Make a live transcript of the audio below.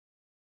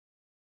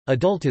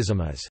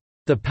Adultism is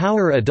the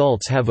power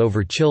adults have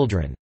over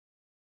children.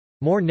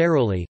 More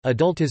narrowly,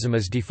 adultism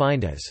is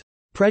defined as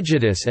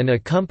prejudice and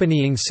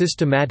accompanying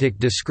systematic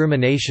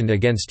discrimination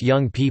against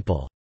young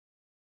people.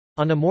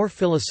 On a more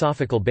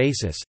philosophical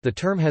basis, the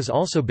term has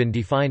also been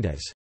defined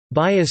as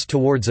bias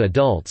towards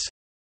adults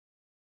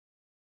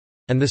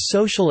and the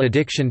social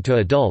addiction to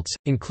adults,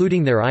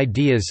 including their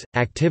ideas,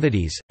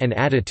 activities, and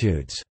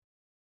attitudes.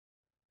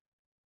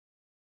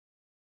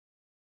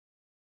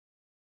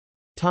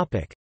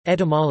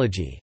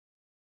 Etymology.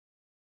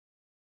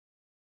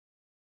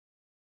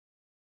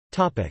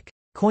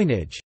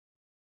 Coinage.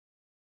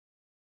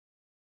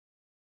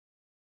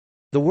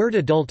 The word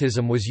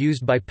adultism was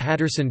used by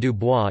Patterson du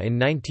Bois in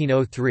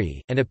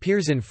 1903, and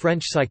appears in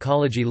French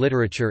psychology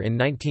literature in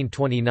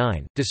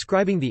 1929,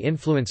 describing the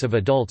influence of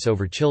adults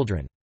over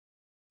children.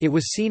 It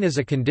was seen as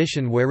a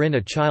condition wherein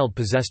a child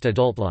possessed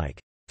adult-like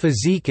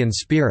physique and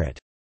spirit,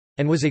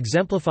 and was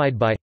exemplified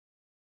by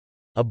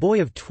a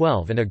boy of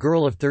 12 and a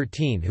girl of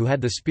 13 who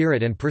had the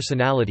spirit and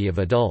personality of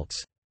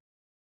adults.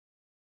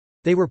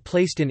 They were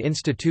placed in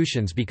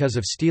institutions because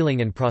of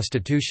stealing and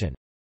prostitution.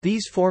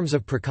 These forms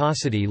of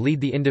precocity lead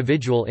the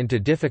individual into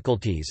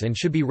difficulties and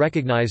should be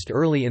recognized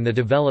early in the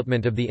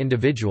development of the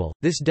individual.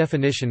 This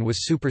definition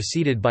was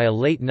superseded by a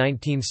late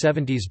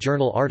 1970s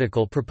journal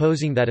article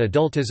proposing that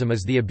adultism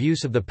is the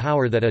abuse of the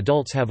power that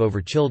adults have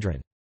over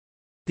children.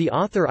 The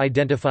author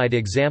identified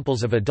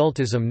examples of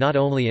adultism not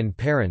only in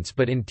parents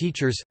but in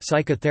teachers,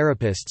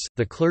 psychotherapists,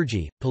 the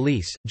clergy,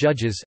 police,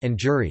 judges, and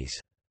juries.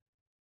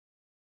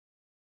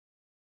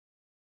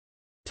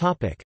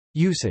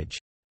 Usage.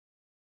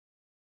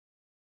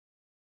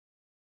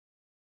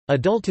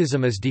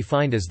 Adultism is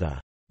defined as the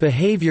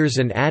behaviors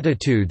and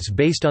attitudes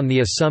based on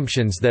the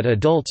assumptions that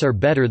adults are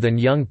better than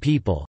young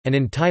people, and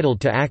entitled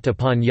to act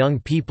upon young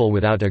people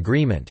without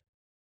agreement.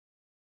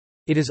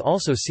 It is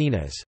also seen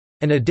as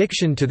an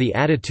addiction to the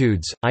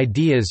attitudes,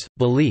 ideas,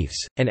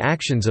 beliefs, and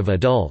actions of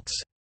adults.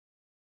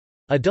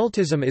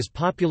 Adultism is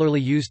popularly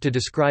used to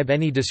describe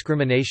any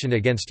discrimination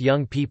against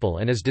young people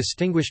and is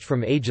distinguished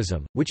from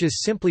ageism, which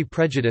is simply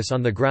prejudice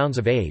on the grounds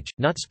of age,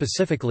 not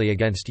specifically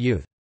against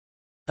youth.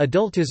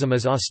 Adultism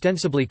is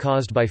ostensibly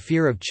caused by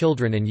fear of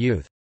children and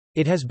youth.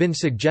 It has been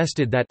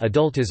suggested that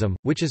adultism,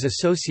 which is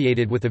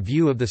associated with a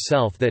view of the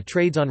self that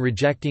trades on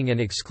rejecting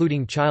and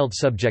excluding child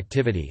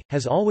subjectivity,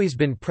 has always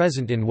been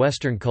present in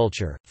Western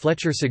culture.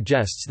 Fletcher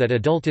suggests that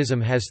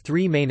adultism has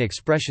three main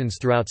expressions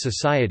throughout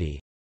society: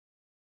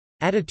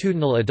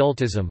 attitudinal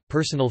adultism,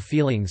 personal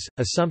feelings,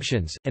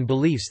 assumptions, and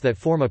beliefs that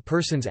form a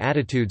person's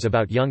attitudes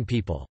about young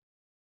people.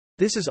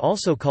 This is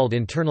also called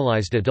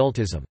internalized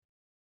adultism.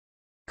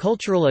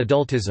 Cultural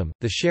adultism,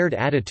 the shared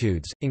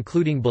attitudes,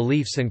 including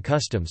beliefs and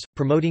customs,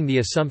 promoting the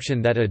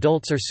assumption that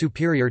adults are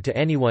superior to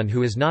anyone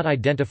who is not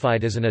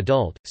identified as an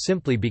adult,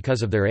 simply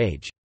because of their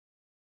age.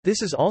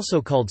 This is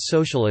also called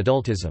social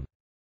adultism.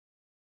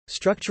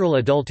 Structural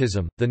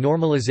adultism, the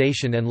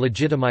normalization and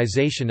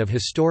legitimization of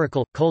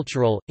historical,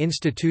 cultural,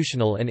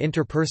 institutional and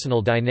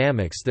interpersonal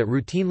dynamics that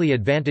routinely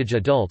advantage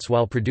adults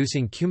while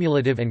producing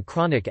cumulative and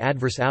chronic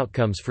adverse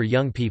outcomes for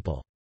young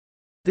people.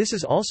 This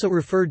is also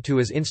referred to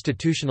as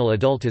institutional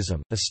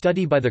adultism. A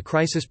study by the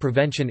Crisis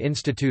Prevention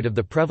Institute of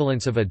the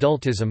prevalence of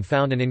adultism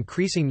found an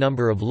increasing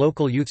number of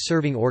local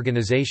youth-serving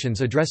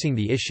organizations addressing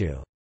the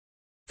issue.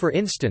 For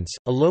instance,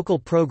 a local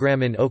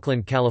program in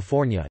Oakland,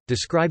 California,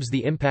 describes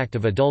the impact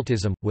of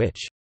adultism,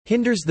 which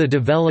hinders the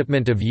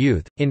development of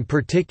youth, in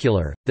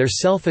particular, their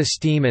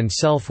self-esteem and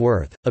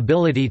self-worth,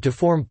 ability to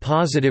form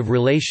positive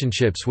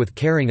relationships with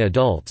caring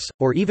adults,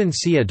 or even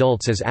see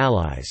adults as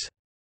allies.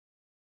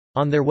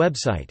 On their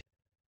website.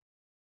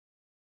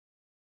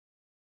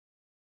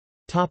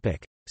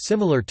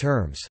 Similar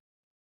terms.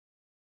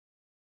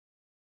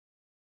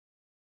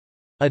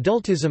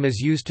 Adultism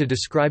is used to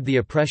describe the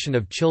oppression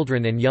of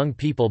children and young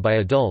people by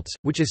adults,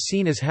 which is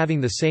seen as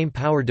having the same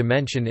power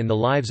dimension in the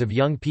lives of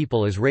young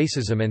people as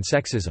racism and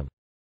sexism.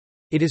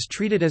 It is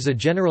treated as a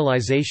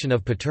generalization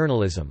of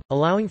paternalism,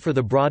 allowing for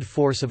the broad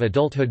force of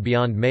adulthood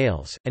beyond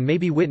males, and may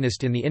be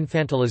witnessed in the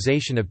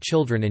infantilization of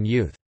children and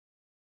youth.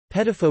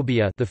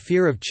 Pedophobia, the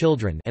fear of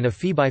children, and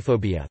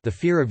ephebiphobia, the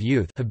fear of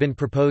youth, have been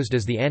proposed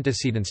as the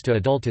antecedents to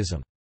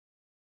adultism.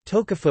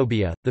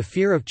 Tocophobia, the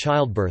fear of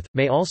childbirth,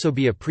 may also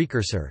be a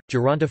precursor.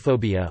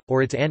 Gerontophobia,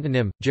 or its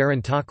antonym,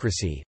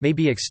 gerontocracy, may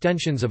be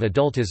extensions of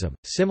adultism.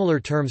 Similar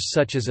terms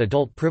such as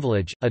adult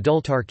privilege,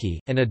 adultarchy,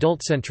 and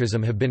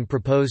adultcentrism have been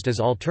proposed as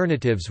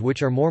alternatives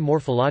which are more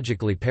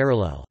morphologically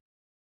parallel.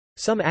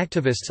 Some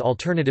activists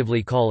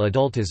alternatively call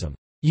adultism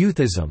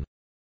youthism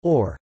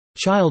or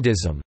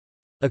childism,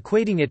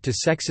 equating it to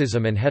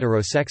sexism and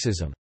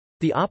heterosexism.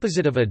 The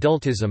opposite of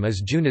adultism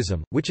is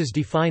jeunism, which is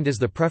defined as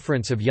the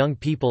preference of young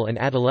people and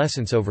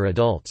adolescents over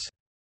adults.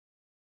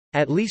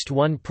 At least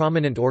one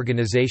prominent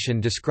organization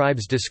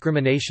describes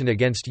discrimination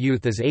against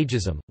youth as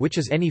ageism, which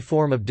is any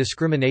form of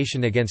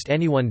discrimination against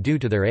anyone due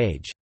to their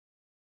age.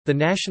 The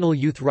National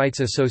Youth Rights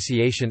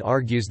Association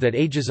argues that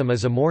ageism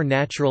is a more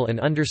natural and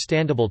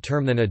understandable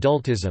term than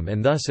adultism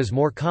and thus is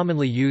more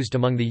commonly used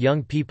among the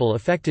young people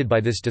affected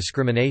by this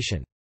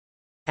discrimination.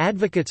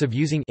 Advocates of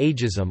using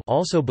ageism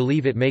also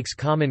believe it makes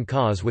common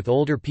cause with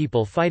older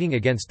people fighting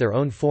against their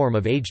own form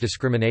of age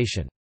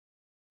discrimination.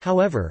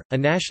 However, a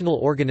national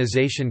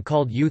organization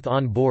called Youth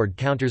on Board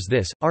counters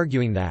this,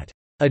 arguing that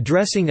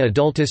addressing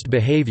adultist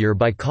behavior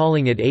by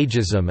calling it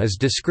ageism is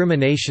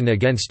discrimination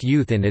against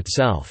youth in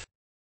itself.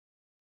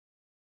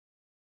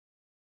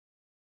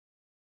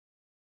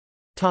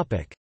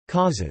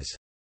 Causes.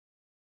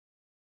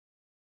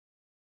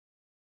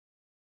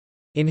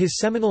 In his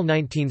seminal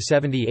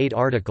 1978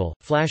 article,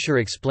 Flasher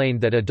explained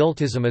that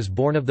adultism is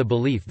born of the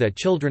belief that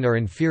children are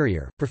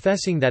inferior,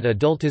 professing that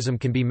adultism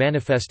can be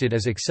manifested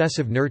as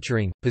excessive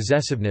nurturing,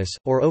 possessiveness,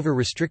 or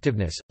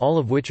over-restrictiveness, all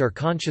of which are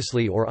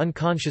consciously or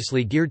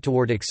unconsciously geared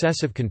toward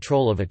excessive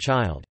control of a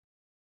child.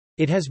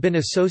 It has been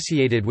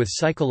associated with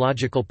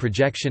psychological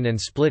projection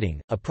and splitting,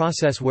 a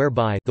process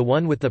whereby the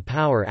one with the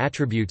power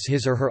attributes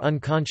his or her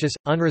unconscious,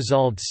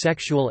 unresolved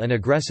sexual and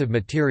aggressive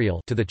material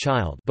to the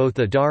child, both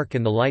the dark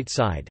and the light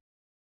side.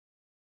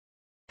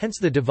 Hence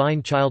the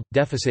divine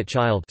child-deficit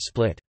child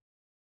split.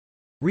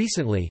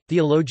 Recently,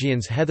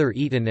 theologians Heather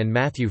Eaton and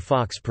Matthew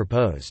Fox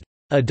proposed,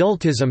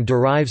 "Adultism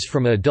derives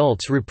from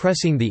adults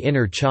repressing the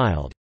inner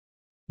child."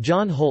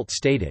 John Holt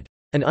stated,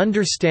 "An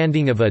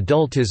understanding of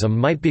adultism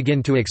might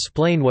begin to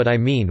explain what I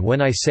mean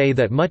when I say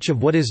that much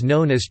of what is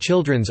known as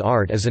children's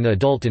art is an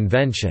adult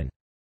invention."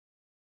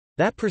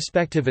 That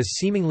perspective is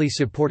seemingly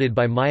supported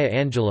by Maya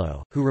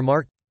Angelou, who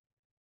remarked,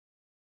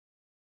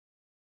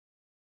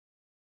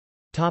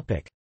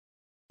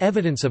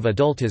 Evidence of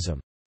adultism.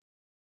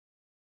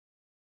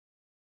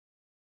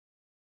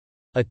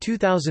 A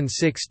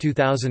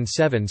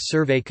 2006–2007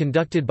 survey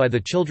conducted by the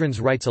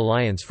Children's Rights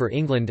Alliance for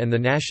England and the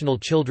National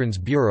Children's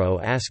Bureau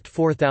asked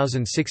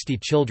 4,060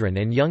 children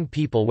and young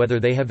people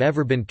whether they have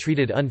ever been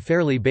treated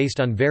unfairly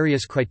based on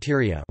various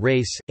criteria: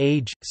 race,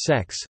 age,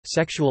 sex,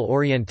 sexual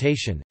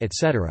orientation,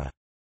 etc.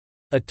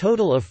 A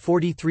total of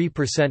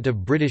 43%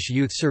 of British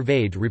youth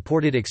surveyed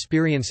reported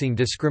experiencing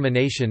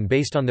discrimination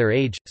based on their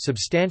age,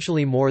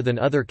 substantially more than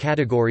other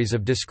categories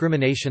of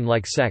discrimination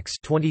like sex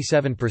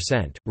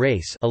 27%,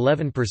 race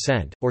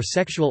 11%, or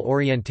sexual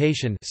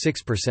orientation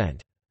 6%.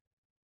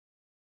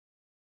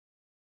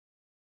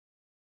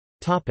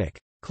 Topic: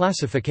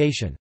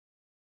 Classification.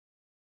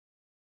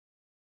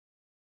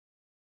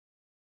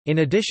 In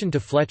addition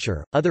to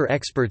Fletcher, other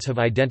experts have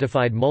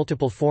identified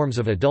multiple forms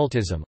of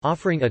adultism,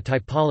 offering a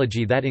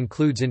typology that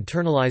includes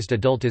internalized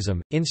adultism,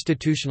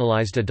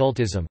 institutionalized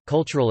adultism,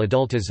 cultural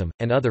adultism,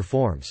 and other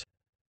forms.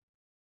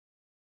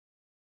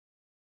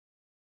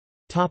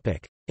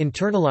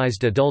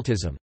 Internalized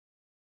adultism.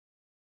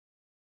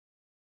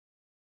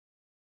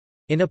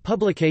 In a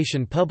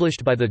publication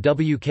published by the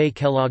W. K.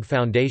 Kellogg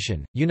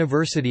Foundation,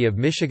 University of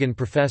Michigan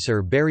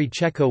professor Barry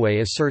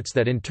Chekoway asserts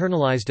that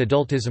internalized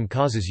adultism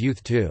causes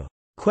youth to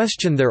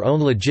question their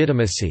own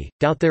legitimacy,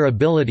 doubt their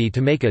ability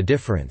to make a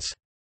difference,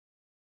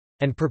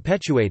 and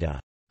perpetuate a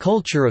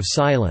culture of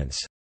silence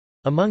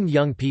among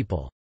young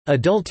people.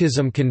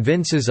 Adultism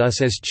convinces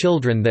us as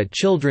children that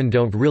children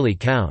don't really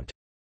count,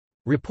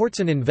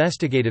 reports an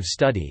investigative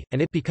study,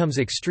 and it becomes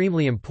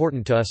extremely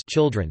important to us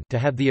children to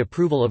have the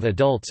approval of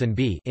adults and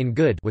be in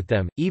good with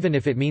them, even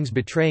if it means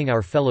betraying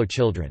our fellow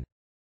children.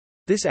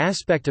 This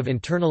aspect of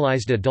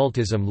internalized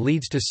adultism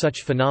leads to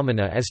such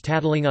phenomena as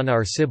tattling on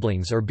our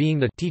siblings or being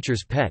the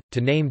teacher's pet, to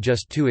name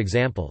just two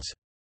examples.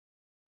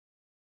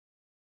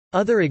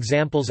 Other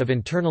examples of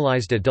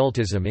internalized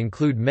adultism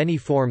include many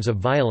forms of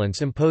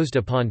violence imposed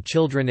upon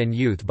children and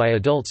youth by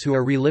adults who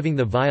are reliving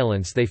the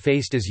violence they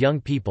faced as young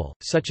people,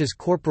 such as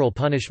corporal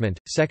punishment,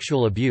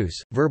 sexual abuse,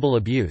 verbal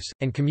abuse,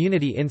 and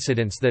community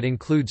incidents that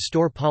include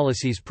store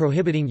policies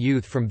prohibiting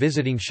youth from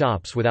visiting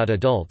shops without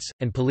adults,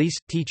 and police,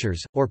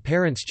 teachers, or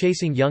parents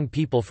chasing young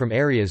people from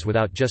areas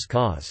without just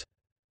cause.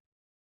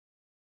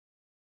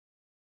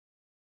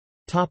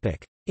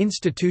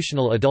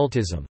 Institutional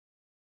adultism.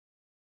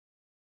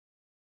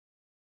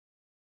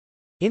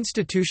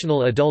 Institutional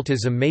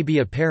adultism may be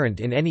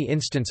apparent in any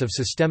instance of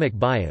systemic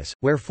bias,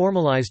 where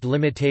formalized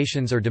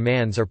limitations or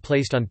demands are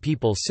placed on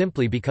people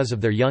simply because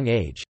of their young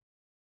age.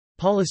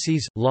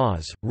 Policies,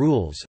 laws,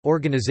 rules,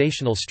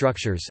 organizational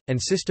structures,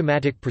 and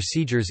systematic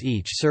procedures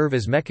each serve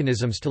as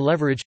mechanisms to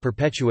leverage,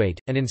 perpetuate,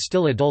 and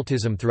instill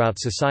adultism throughout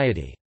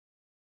society.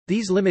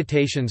 These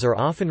limitations are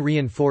often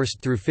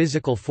reinforced through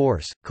physical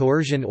force,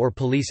 coercion or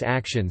police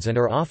actions and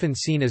are often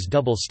seen as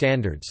double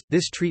standards.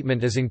 This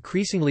treatment is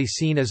increasingly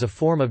seen as a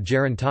form of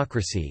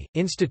gerontocracy.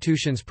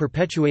 Institutions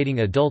perpetuating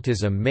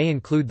adultism may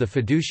include the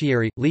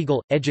fiduciary,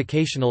 legal,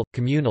 educational,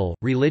 communal,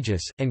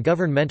 religious, and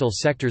governmental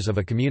sectors of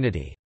a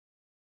community.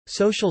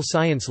 Social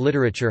science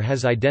literature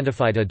has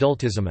identified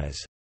adultism as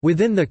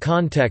within the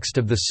context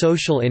of the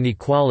social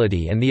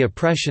inequality and the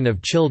oppression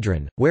of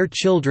children, where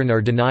children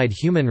are denied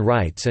human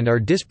rights and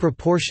are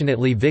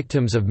disproportionately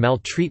victims of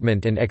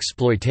maltreatment and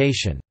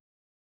exploitation.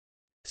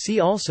 See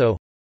also,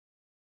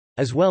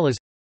 as well as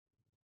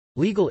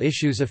legal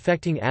issues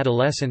affecting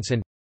adolescents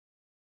and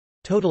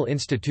total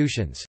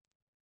institutions.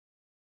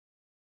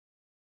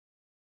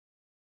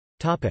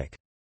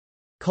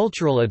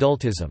 Cultural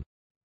adultism.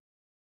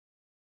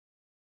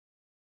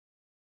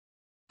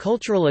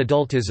 Cultural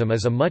adultism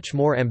is a much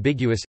more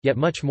ambiguous, yet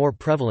much more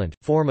prevalent,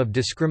 form of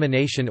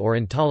discrimination or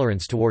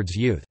intolerance towards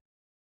youth.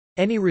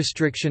 Any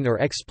restriction or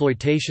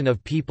exploitation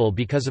of people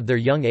because of their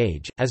young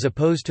age, as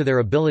opposed to their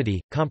ability,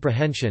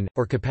 comprehension,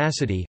 or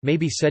capacity, may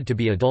be said to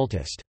be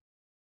adultist.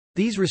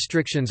 These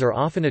restrictions are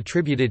often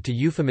attributed to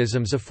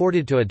euphemisms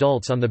afforded to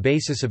adults on the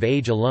basis of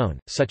age alone,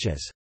 such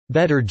as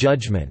better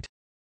judgment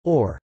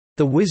or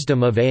the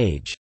wisdom of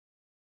age.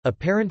 A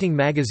parenting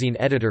magazine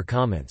editor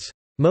comments,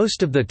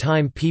 "Most of the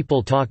time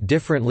people talk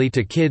differently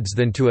to kids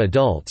than to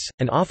adults,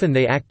 and often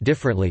they act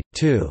differently,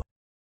 too."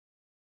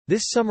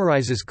 This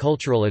summarizes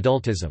cultural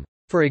adultism.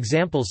 For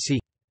examples see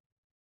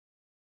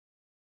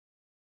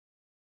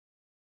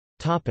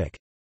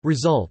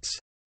Results.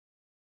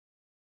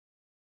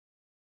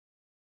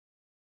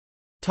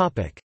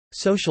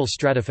 Social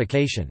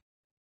stratification.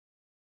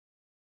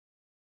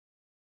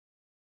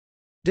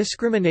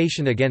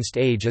 Discrimination against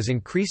age is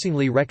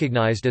increasingly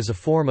recognized as a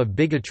form of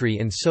bigotry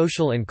in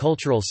social and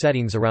cultural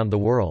settings around the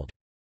world.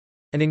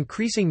 An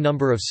increasing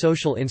number of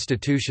social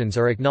institutions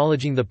are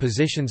acknowledging the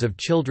positions of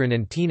children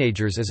and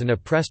teenagers as an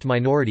oppressed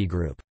minority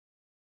group.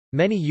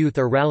 Many youth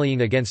are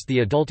rallying against the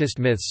adultist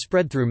myths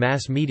spread through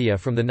mass media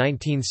from the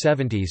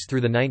 1970s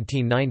through the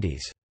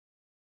 1990s.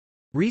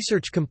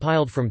 Research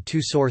compiled from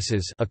two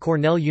sources, a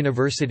Cornell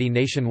University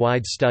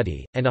nationwide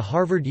study, and a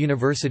Harvard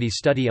University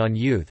study on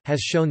youth, has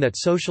shown that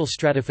social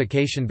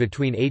stratification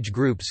between age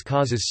groups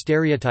causes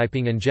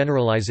stereotyping and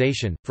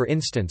generalization. For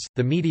instance,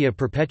 the media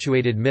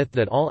perpetuated myth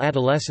that all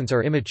adolescents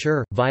are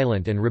immature,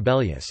 violent and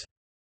rebellious.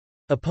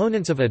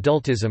 Opponents of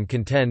adultism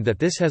contend that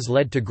this has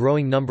led to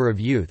growing number of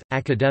youth,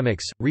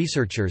 academics,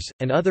 researchers,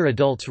 and other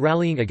adults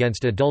rallying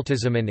against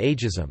adultism and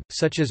ageism,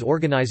 such as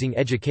organizing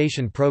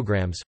education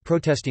programs,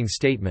 protesting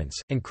statements,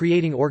 and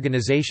creating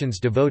organizations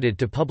devoted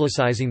to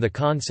publicizing the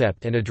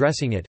concept and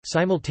addressing it.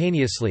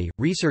 Simultaneously,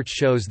 research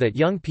shows that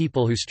young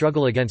people who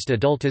struggle against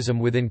adultism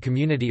within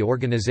community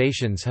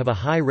organizations have a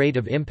high rate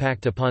of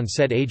impact upon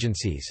said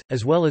agencies,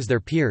 as well as their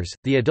peers,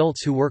 the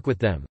adults who work with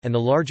them, and the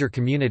larger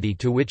community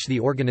to which the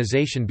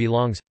organization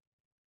belongs.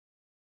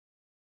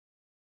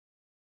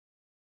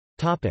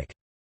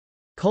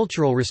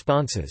 Cultural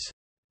responses.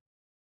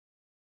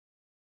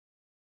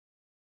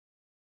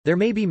 There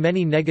may be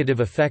many negative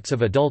effects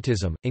of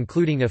adultism,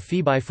 including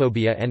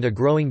ephebiphobia and a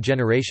growing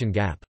generation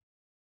gap.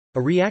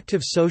 A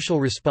reactive social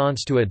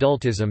response to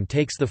adultism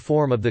takes the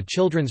form of the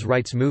children's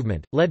rights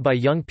movement, led by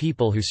young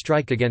people who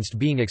strike against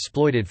being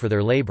exploited for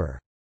their labor.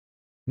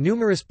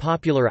 Numerous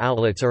popular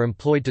outlets are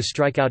employed to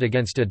strike out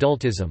against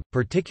adultism,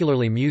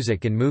 particularly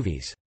music and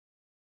movies.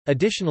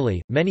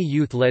 Additionally, many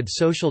youth-led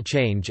social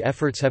change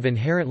efforts have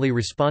inherently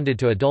responded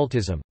to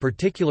adultism,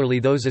 particularly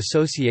those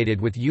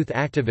associated with youth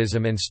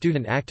activism and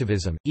student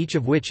activism, each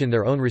of which in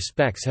their own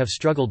respects have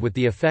struggled with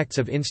the effects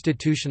of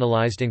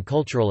institutionalized and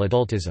cultural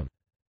adultism.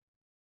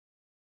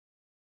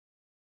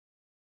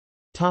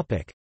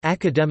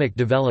 Academic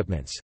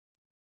developments.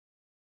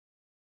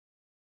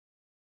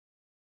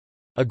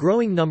 A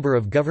growing number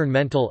of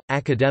governmental,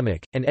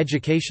 academic, and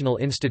educational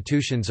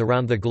institutions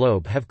around the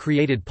globe have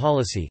created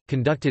policy,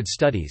 conducted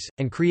studies,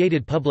 and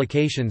created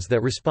publications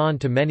that respond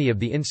to many of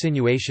the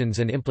insinuations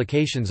and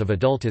implications of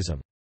adultism.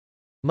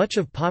 Much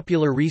of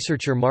popular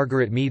researcher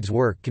Margaret Mead's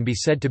work can be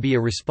said to be a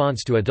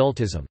response to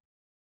adultism.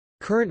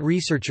 Current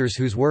researchers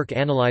whose work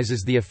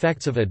analyzes the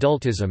effects of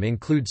adultism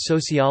include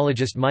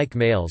sociologist Mike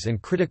Males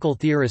and critical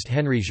theorist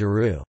Henry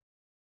Giroux.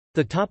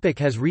 The topic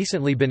has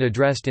recently been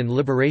addressed in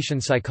liberation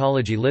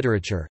psychology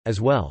literature, as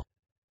well.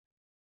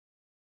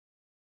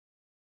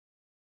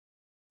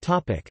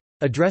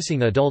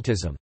 Addressing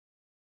adultism.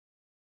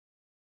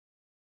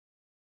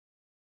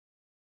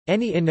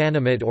 Any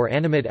inanimate or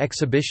animate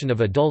exhibition of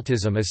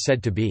adultism is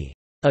said to be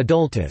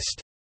adultist.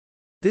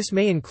 This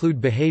may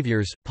include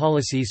behaviors,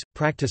 policies,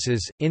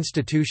 practices,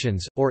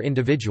 institutions, or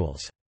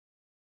individuals.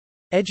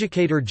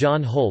 Educator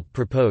John Holt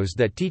proposed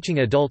that teaching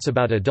adults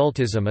about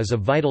adultism is a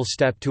vital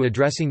step to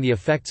addressing the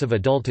effects of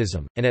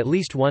adultism, and at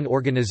least one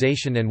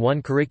organization and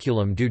one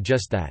curriculum do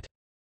just that.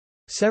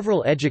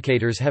 Several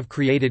educators have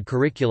created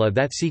curricula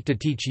that seek to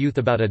teach youth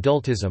about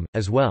adultism,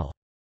 as well.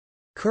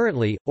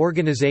 Currently,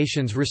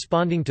 organizations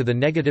responding to the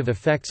negative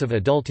effects of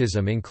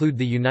adultism include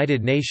the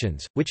United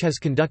Nations, which has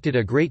conducted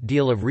a great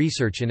deal of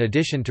research in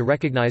addition to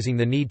recognizing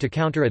the need to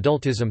counter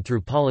adultism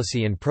through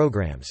policy and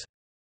programs.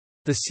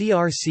 The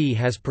CRC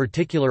has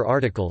particular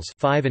articles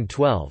 5 and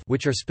 12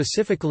 which are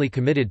specifically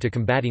committed to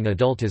combating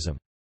adultism.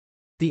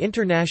 The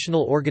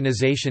international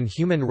organization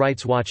Human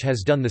Rights Watch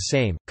has done the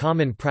same.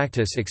 Common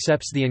practice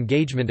accepts the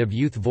engagement of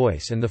youth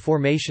voice and the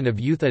formation of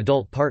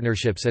youth-adult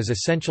partnerships as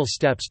essential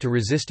steps to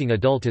resisting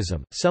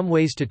adultism. Some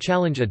ways to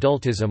challenge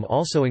adultism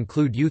also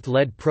include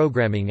youth-led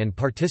programming and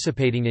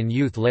participating in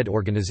youth-led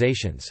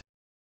organizations.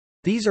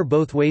 These are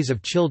both ways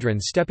of children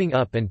stepping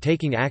up and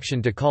taking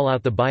action to call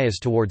out the bias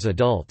towards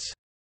adults.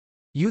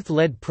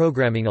 Youth-led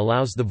programming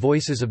allows the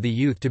voices of the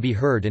youth to be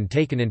heard and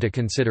taken into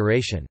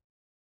consideration.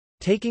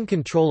 Taking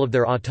control of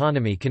their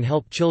autonomy can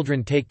help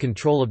children take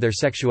control of their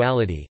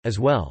sexuality, as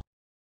well.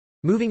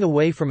 Moving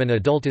away from an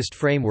adultist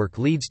framework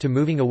leads to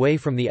moving away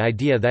from the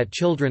idea that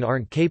children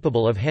aren't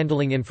capable of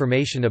handling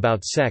information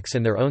about sex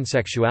and their own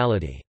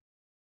sexuality.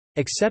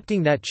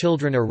 Accepting that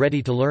children are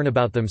ready to learn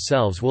about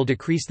themselves will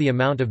decrease the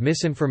amount of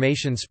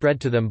misinformation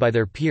spread to them by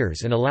their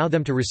peers and allow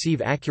them to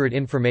receive accurate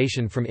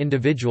information from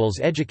individuals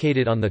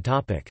educated on the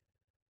topic.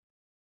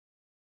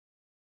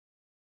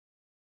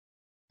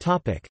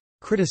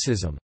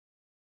 Criticism.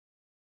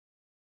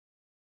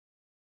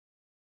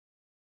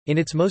 In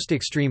its most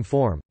extreme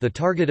form, the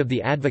target of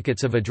the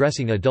advocates of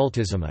addressing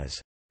adultism is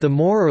the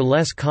more or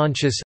less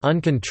conscious,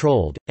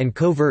 uncontrolled, and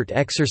covert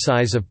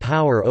exercise of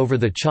power over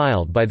the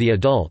child by the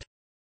adult.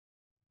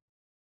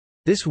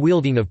 This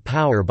wielding of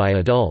power by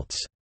adults,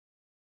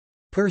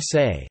 per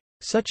se.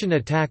 Such an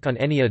attack on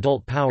any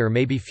adult power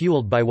may be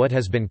fueled by what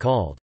has been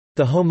called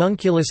the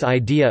homunculus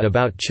idea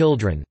about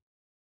children.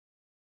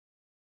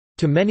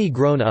 To many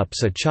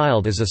grown-ups, a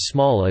child is a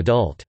small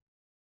adult.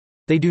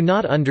 They do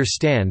not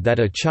understand that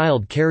a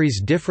child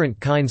carries different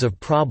kinds of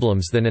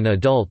problems than an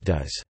adult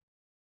does.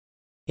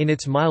 In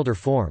its milder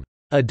form,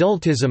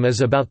 adultism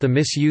is about the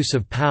misuse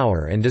of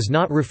power and does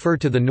not refer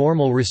to the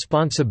normal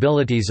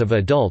responsibilities of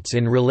adults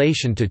in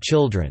relation to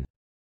children.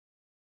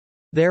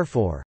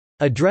 Therefore,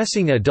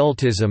 addressing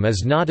adultism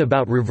is not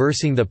about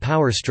reversing the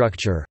power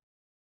structure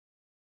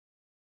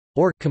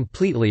or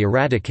completely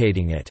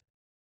eradicating it.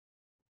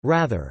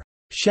 Rather,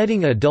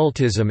 shedding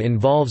adultism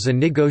involves a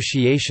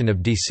negotiation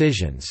of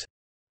decisions.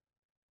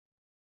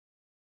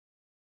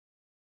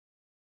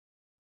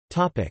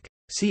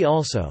 See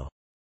also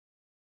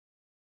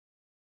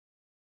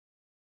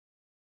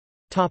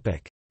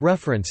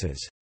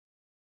References.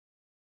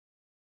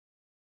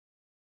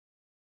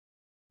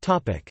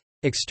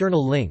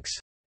 External links.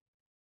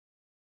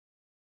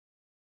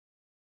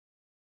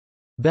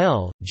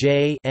 Bell,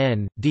 J.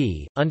 N.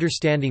 D.,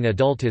 Understanding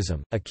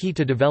Adultism, A Key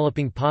to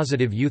Developing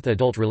Positive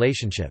Youth-Adult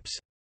Relationships.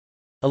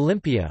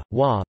 Olympia,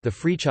 WA, The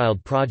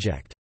Freechild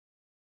Project.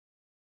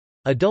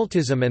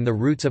 Adultism and the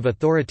Roots of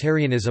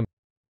Authoritarianism.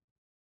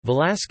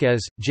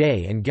 Velasquez,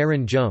 J. and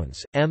Garin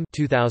Jones, M.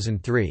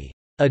 2003.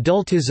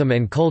 Adultism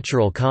and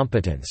Cultural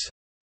Competence.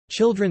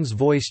 Children's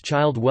Voice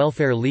Child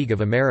Welfare League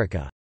of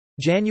America.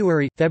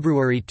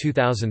 January-February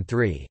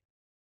 2003.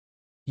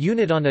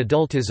 Unit on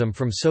Adultism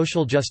from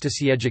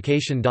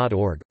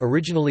socialjusticeeducation.org,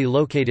 originally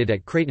located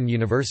at Creighton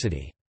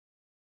University.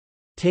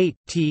 Tate,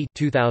 T.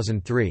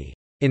 2003.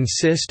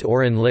 Insist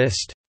or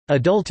Enlist?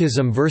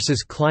 Adultism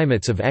versus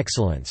Climates of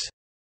Excellence.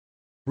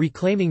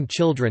 Reclaiming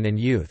Children and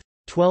Youth.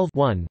 12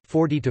 1,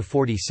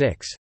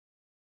 40–46.